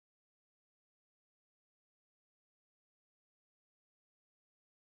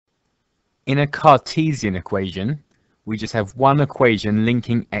In a Cartesian equation, we just have one equation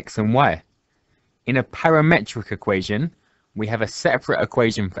linking x and y. In a parametric equation, we have a separate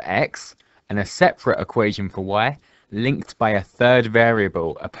equation for x and a separate equation for y linked by a third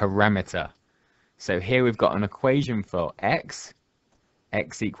variable, a parameter. So here we've got an equation for x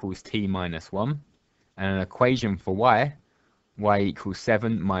equals t minus 1, and an equation for y equals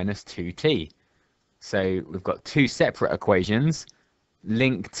 7 minus 2t. So we've got two separate equations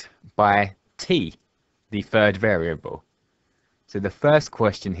linked by t, the third variable. So the first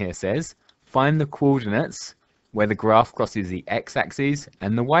question here says, find the coordinates where the graph crosses the x-axis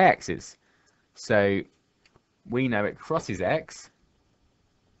and the y-axis. So we know it crosses x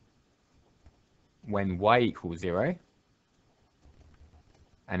when y equals 0,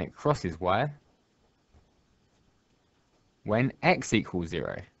 and it crosses y when x equals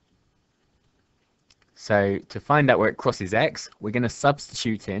 0. So to find out where it crosses x, we're going to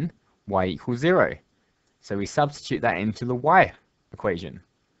substitute in y equals 0. So we substitute that into the y equation.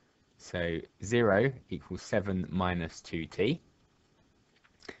 So 0 equals 7 minus 2t.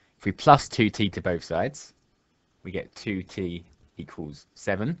 If we plus 2t to both sides, we get 2t equals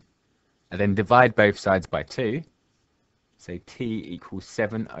 7. And then divide both sides by 2. So t equals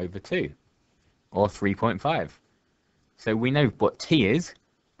 7 over 2, or 3.5. So we know what t is,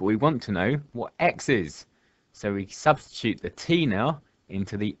 but we want to know what x is. So we substitute the t now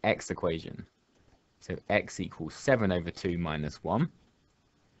into the x equation. So x equals 7 over 2 minus 1.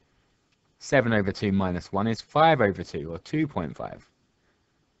 7 over 2 minus 1 is 5 over 2, or 2.5.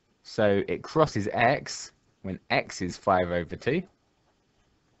 So it crosses x when x is 5 over 2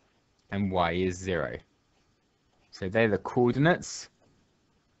 and y is 0. So they're the coordinates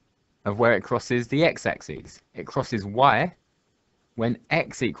of where it crosses the x-axis. It crosses y when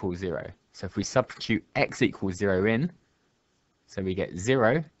x equals 0. So if we substitute x equals 0 in, so we get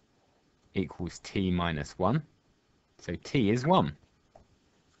 0 equals t minus 1. So t is 1.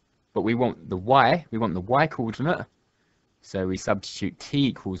 But we want the y coordinate. So we substitute t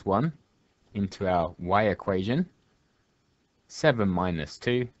equals 1 into our y equation. 7 minus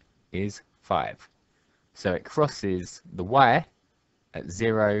 2 is 5. So it crosses the y at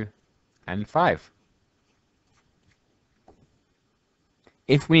 0 and 5.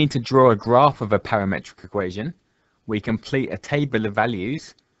 If we need to draw a graph of a parametric equation, we complete a table of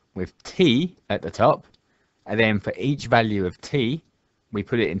values with t at the top, and then for each value of t, we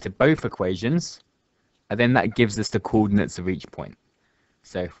put it into both equations, and then that gives us the coordinates of each point.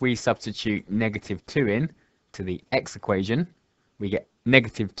 So if we substitute negative 2 in to the x equation, we get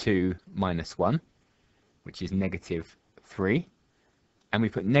negative 2 minus 1, which is negative 3. And we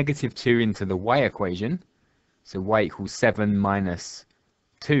put negative 2 into the y equation, so y equals 7 minus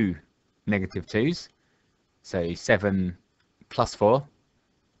 2 negative 2's, so 7 plus 4,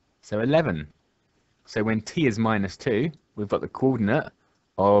 so 11. So when t is minus 2, we've got the coordinate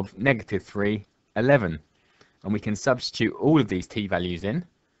of negative 3, 11. And we can substitute all of these t values in.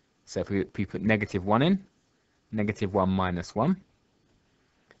 So if we put negative 1 in, negative 1 minus 1,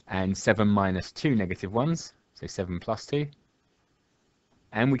 and 7 minus 2 negative 1's, so 7 plus 2.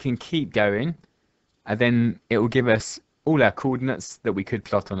 And we can keep going, and then it will give us all our coordinates that we could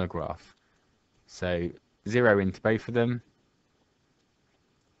plot on a graph. So 0 into both of them,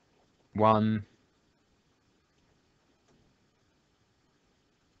 1,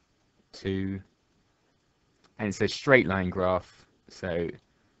 2, and it's a straight line graph, so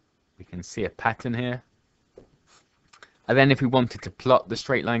we can see a pattern here. And then if we wanted to plot the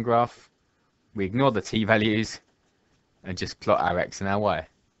straight line graph, we ignore the t values and just plot our x and our y.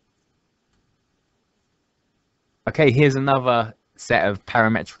 Okay, here's another set of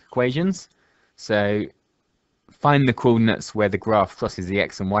parametric equations. So find the coordinates where the graph crosses the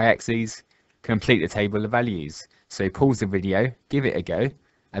x and y axes, complete the table of values. So pause the video, give it a go,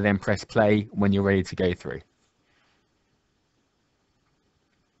 and then press play when you're ready to go through.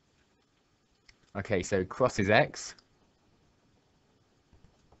 Okay, so crosses x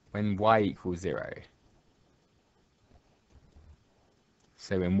when y equals 0.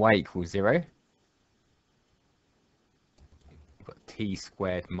 So when y equals 0, we've got t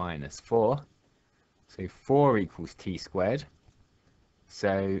squared minus 4. So 4 equals t squared.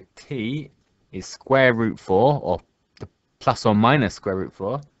 So t is square root 4, or the plus or minus square root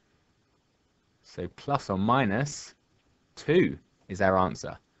 4. So plus or minus 2 is our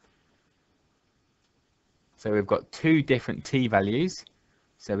answer. So we've got two different t values.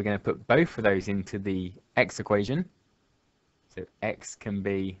 So we're going to put both of those into the x equation. So x can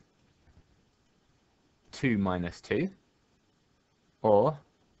be 2 minus 2, or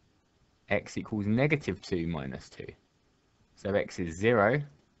x equals negative 2 minus 2. So x is 0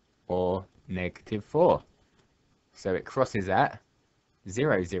 or negative 4. So it crosses at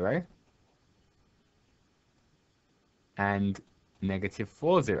 0, 0 and negative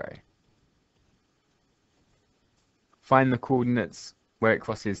 4, 0. Find the coordinates where it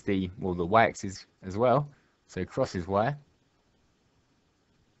crosses the y-axis as well. So crosses y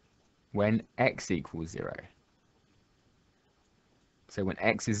when x equals 0. So when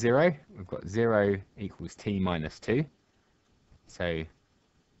x is 0, we've got 0 equals t minus 2. So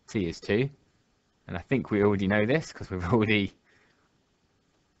t is 2. And I think we already know this because we've already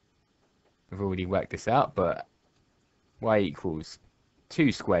worked this out, but y equals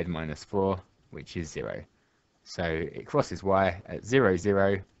 2 squared minus 4, which is 0. So it crosses y at 0,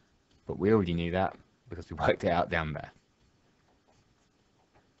 0, but we already knew that because we worked it out down there.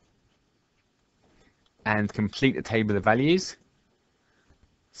 And complete the table of values.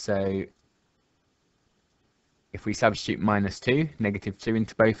 So if we substitute minus 2, negative 2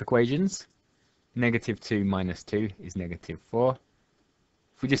 into both equations, negative 2 minus 2 is negative 4.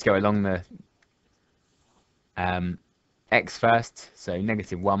 If we just go along the x first, so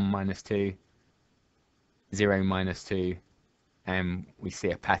negative 1 minus 2, 0 minus 2, and we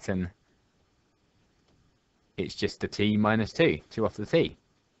see a pattern. It's just the t minus 2, 2 off the t.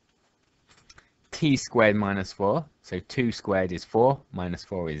 T squared minus 4, so 2 squared is 4, minus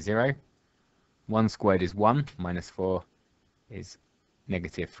 4 is 0. 1 squared is 1, minus 4 is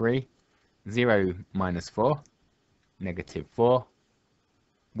negative 3. 0 minus 4, negative 4.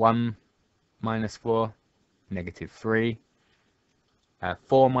 1 minus 4, negative 3.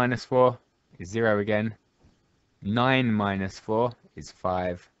 4 minus 4 is 0 again. 9 minus 4 is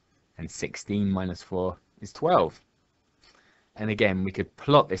 5. And 16 minus 4 is 12. And again, we could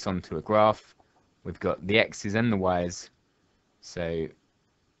plot this onto a graph. We've got the x's and the y's, so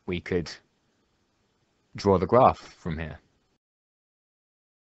we could draw the graph from here.